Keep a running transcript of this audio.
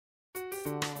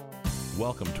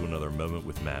welcome to another Moment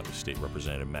with Matt with State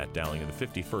Representative Matt Dowling in the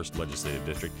 51st Legislative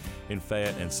District in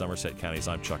Fayette and Somerset counties.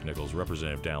 I'm Chuck Nichols,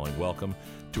 Representative Dowling. Welcome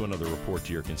to another report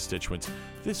to your constituents.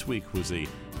 This week was an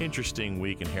interesting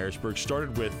week in Harrisburg.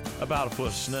 Started with about a foot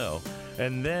of snow,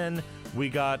 and then we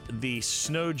got the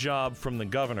snow job from the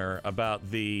governor about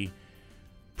the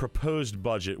proposed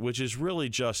budget, which is really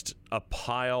just a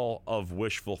pile of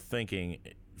wishful thinking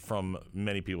from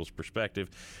many people's perspective.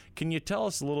 Can you tell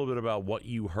us a little bit about what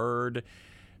you heard,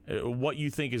 what you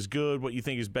think is good, what you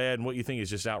think is bad, and what you think is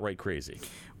just outright crazy?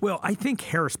 Well, I think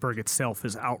Harrisburg itself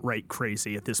is outright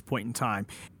crazy at this point in time.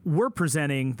 We're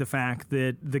presenting the fact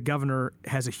that the governor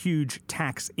has a huge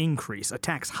tax increase, a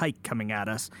tax hike coming at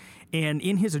us. And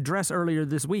in his address earlier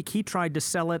this week, he tried to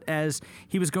sell it as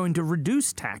he was going to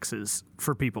reduce taxes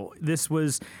for people. This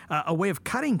was a way of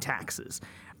cutting taxes.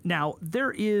 Now,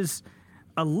 there is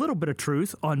a little bit of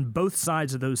truth on both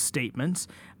sides of those statements,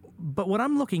 but what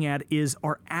I'm looking at is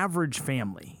our average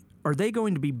family. Are they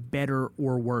going to be better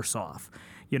or worse off?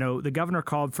 You know, the governor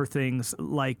called for things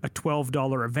like a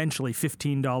 $12, eventually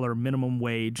 $15 minimum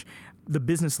wage. The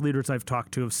business leaders I've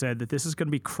talked to have said that this is going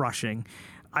to be crushing.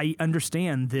 I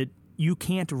understand that you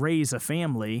can't raise a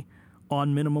family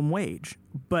on minimum wage,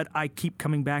 but I keep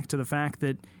coming back to the fact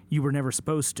that you were never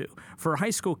supposed to. For a high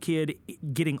school kid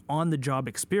getting on-the-job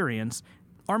experience,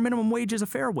 our minimum wage is a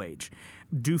fair wage.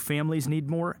 Do families need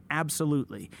more?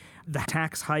 Absolutely. The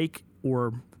tax hike,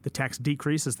 or the tax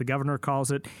decrease, as the governor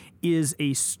calls it, is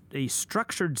a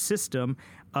structured system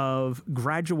of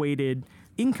graduated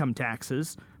income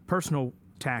taxes, personal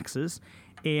taxes,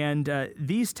 and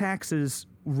these taxes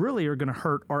really are going to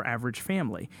hurt our average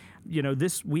family. You know,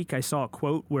 this week I saw a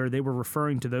quote where they were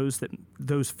referring to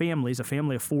those families, a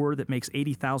family of four that makes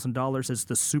 $80,000, as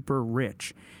the super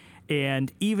rich.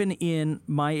 And even in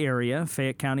my area,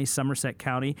 Fayette County, Somerset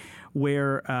County,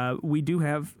 where we do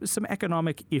have some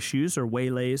economic issues or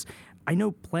waylays, I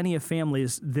know plenty of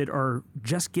families that are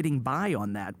just getting by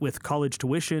on that with college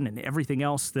tuition and everything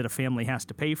else that a family has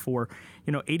to pay for.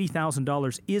 You know,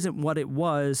 $80,000 isn't what it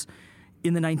was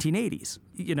in the 1980s.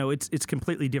 You know, it's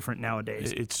completely different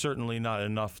nowadays. It's certainly not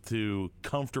enough to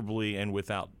comfortably and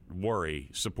without worry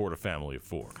support a family of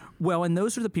four. Well, and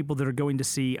those are the people that are going to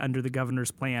see under the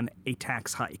governor's plan a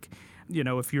tax hike. You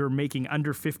know, if you're making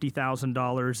under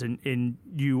 $50,000 and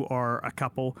you are a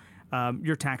couple,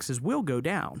 your taxes will go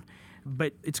down.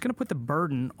 But it's going to put the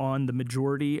burden on the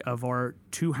majority of our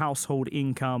two household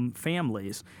income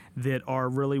families that are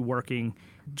really working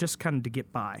just kind of to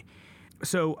get by.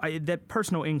 So that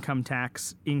personal income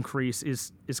tax increase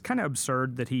is kind of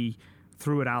absurd that he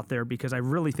threw it out there, because I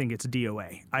really think it's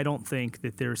DOA. I don't think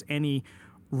that there's any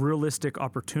realistic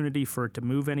opportunity for it to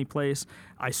move anyplace.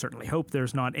 I certainly hope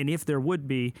there's not. And if there would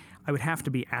be, I would have to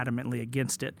be adamantly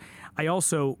against it. I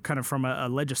also, kind of from a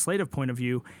legislative point of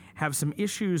view, have some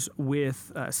issues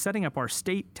with setting up our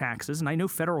state taxes. And I know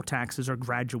federal taxes are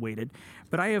graduated,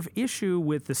 but I have issue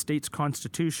with the state's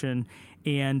constitution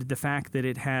and the fact that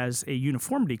it has a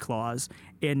uniformity clause,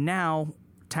 and now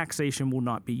taxation will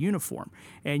not be uniform.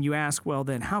 And you ask, well,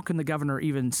 then how can the governor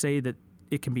even say that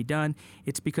it can be done?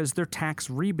 It's because they're tax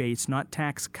rebates, not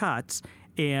tax cuts,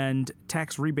 and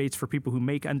tax rebates for people who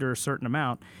make under a certain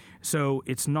amount. So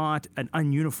it's not an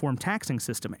ununiform taxing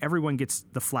system. Everyone gets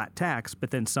the flat tax,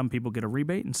 but then some people get a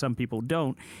rebate and some people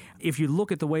don't. If you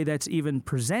look at the way that's even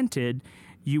presented,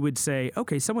 you would say,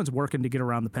 okay, someone's working to get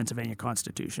around the Pennsylvania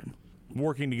Constitution.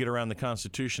 Working to get around the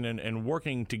Constitution and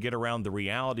working to get around the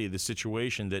reality of the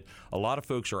situation that a lot of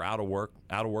folks are out of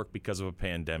work because of a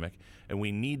pandemic, and we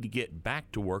need to get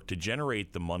back to work to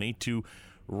generate the money to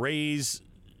raise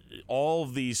all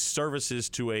of these services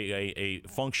to a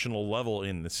functional level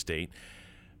in the state.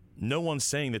 No one's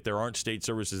saying that there aren't state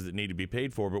services that need to be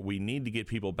paid for, but we need to get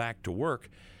people back to work.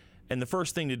 And the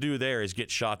first thing to do there is get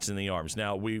shots in the arms.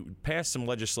 Now, we passed some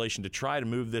legislation to try to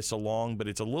move this along, but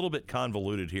it's a little bit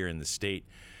convoluted here in the state.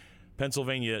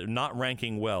 Pennsylvania not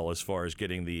ranking well as far as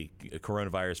getting the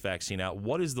coronavirus vaccine out.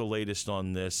 What is the latest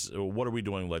on this? What are we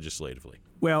doing legislatively?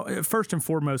 Well, first and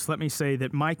foremost, let me say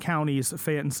that my counties,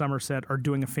 Fayette and Somerset, are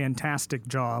doing a fantastic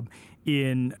job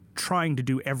in trying to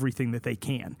do everything that they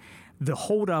can. The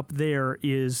holdup there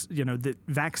is, that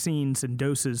vaccines and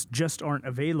doses just aren't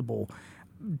available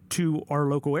to our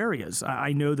local areas.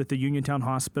 I know that the Uniontown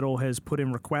Hospital has put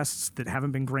in requests that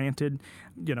haven't been granted,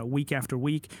 week after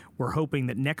week. We're hoping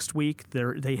that next week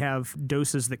they have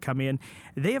doses that come in.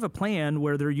 They have a plan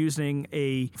where they're using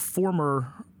a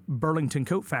former Burlington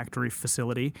Coat Factory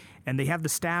facility, and they have the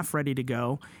staff ready to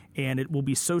go, and it will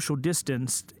be social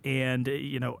distanced, and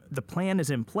the plan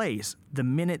is in place the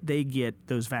minute they get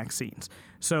those vaccines.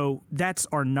 So that's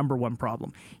our number one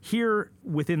problem. Here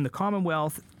within the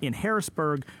Commonwealth, in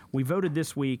Harrisburg, we voted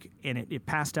this week, and it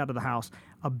passed out of the House,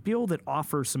 a bill that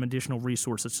offers some additional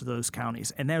resources to those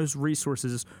counties. And those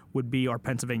resources would be our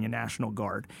Pennsylvania National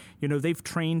Guard. You know, they've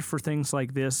trained for things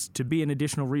like this to be an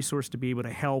additional resource to be able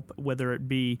to help, whether it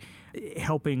be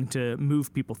helping to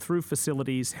move people through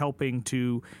facilities, helping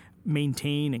to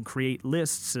maintain and create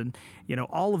lists, and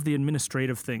all of the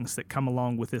administrative things that come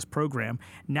along with this program.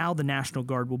 Now the National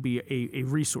Guard will be a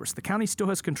resource. The county still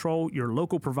has control. Your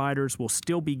local providers will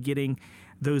still be getting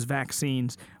those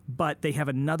vaccines, but they have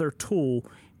another tool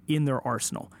in their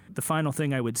arsenal. The final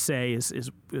thing I would say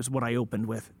is what I opened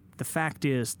with. The fact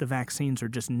is the vaccines are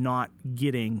just not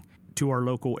getting to our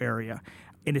local area.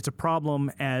 And it's a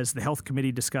problem, as the Health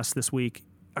Committee discussed this week,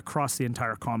 across the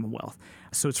entire Commonwealth.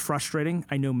 So it's frustrating.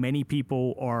 I know many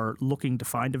people are looking to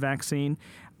find a vaccine.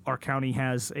 Our county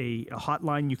has a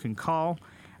hotline you can call.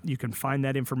 You can find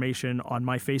that information on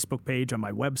my Facebook page, on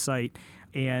my website,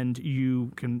 and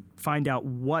you can find out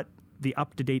what the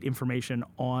up-to-date information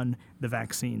on the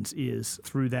vaccines is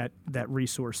through that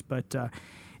resource. But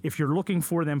if you're looking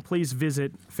for them, please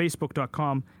visit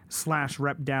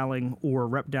facebook.com/repdowling or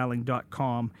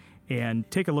repdowling.com and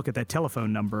take a look at that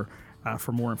telephone number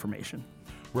for more information.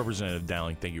 Representative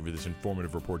Dowling, thank you for this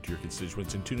informative report to your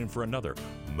constituents, and tune in for another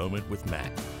Moment with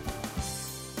Matt.